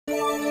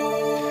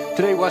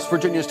Today, West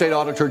Virginia State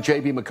Auditor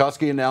JB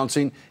McCuskey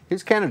announcing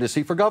his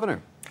candidacy for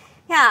governor.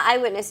 Yeah,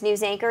 Eyewitness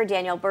News anchor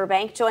Daniel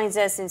Burbank joins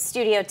us in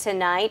studio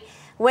tonight,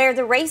 where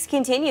the race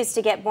continues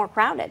to get more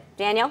crowded.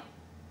 Daniel?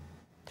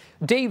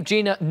 Dave,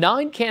 Gina,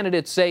 9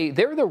 candidates say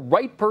they're the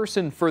right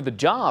person for the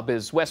job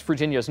as West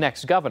Virginia's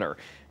next governor.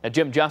 Now,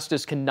 Jim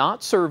Justice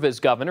cannot serve as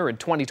governor in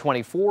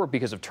 2024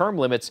 because of term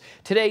limits.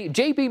 Today,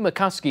 JB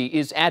McCuskey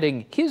is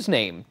adding his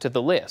name to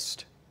the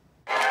list.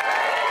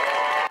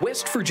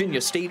 West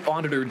Virginia State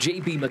Auditor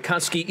JB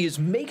McCuskey is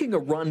making a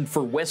run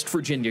for West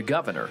Virginia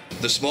governor.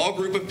 The small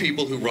group of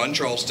people who run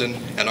Charleston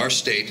and our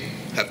state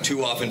have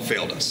too often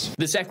failed us.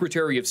 The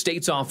Secretary of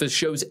State's office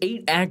shows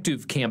 8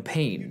 active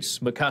campaigns.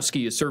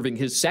 McCuskey is serving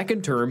his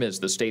second term as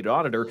the state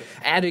auditor,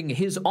 adding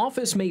his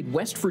office made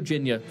West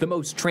Virginia the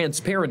most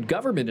transparent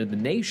government in the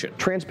nation.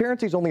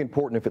 Transparency is only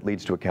important if it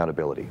leads to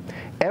accountability.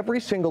 Every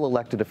single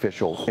elected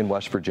official in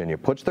West Virginia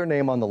puts their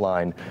name on the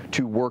line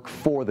to work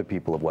for the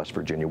people of West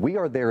Virginia. We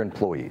are their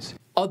employees.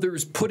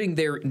 Others putting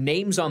their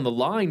names on the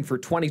line for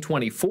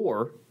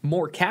 2024,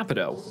 Moore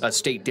Capito, a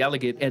state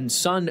delegate and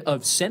son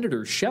of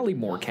Senator Shelley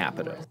Moore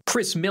Capito.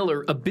 Chris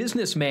Miller, a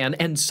businessman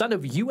and son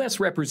of U.S.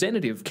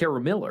 Representative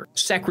Kara Miller.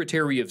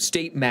 Secretary of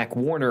State Mac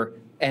Warner,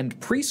 and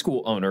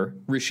preschool owner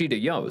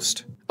Rashida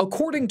Yost.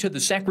 According to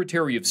the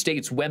Secretary of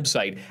State's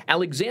website,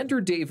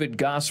 Alexander David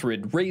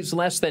Gosrid raised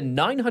less than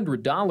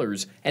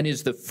 $900 and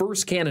is the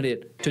first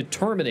candidate to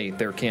terminate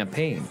their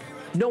campaign.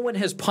 No one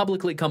has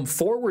publicly come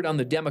forward on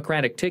the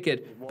Democratic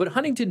ticket, but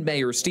Huntington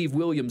Mayor Steve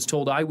Williams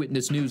told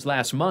Eyewitness News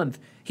last month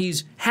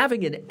he's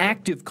having an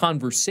active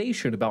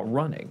conversation about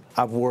running.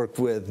 I've worked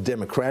with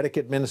Democratic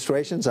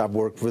administrations. I've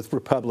worked with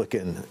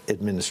Republican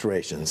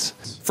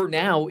administrations. For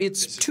now,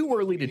 it's too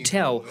early to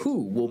tell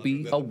who will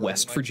be a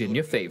West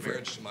Virginia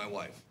favorite.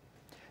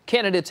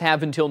 Candidates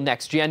have until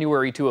next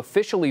January to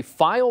officially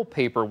file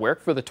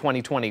paperwork for the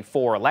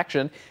 2024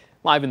 election.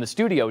 Live in the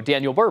studio,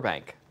 Daniel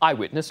Burbank,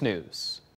 Eyewitness News.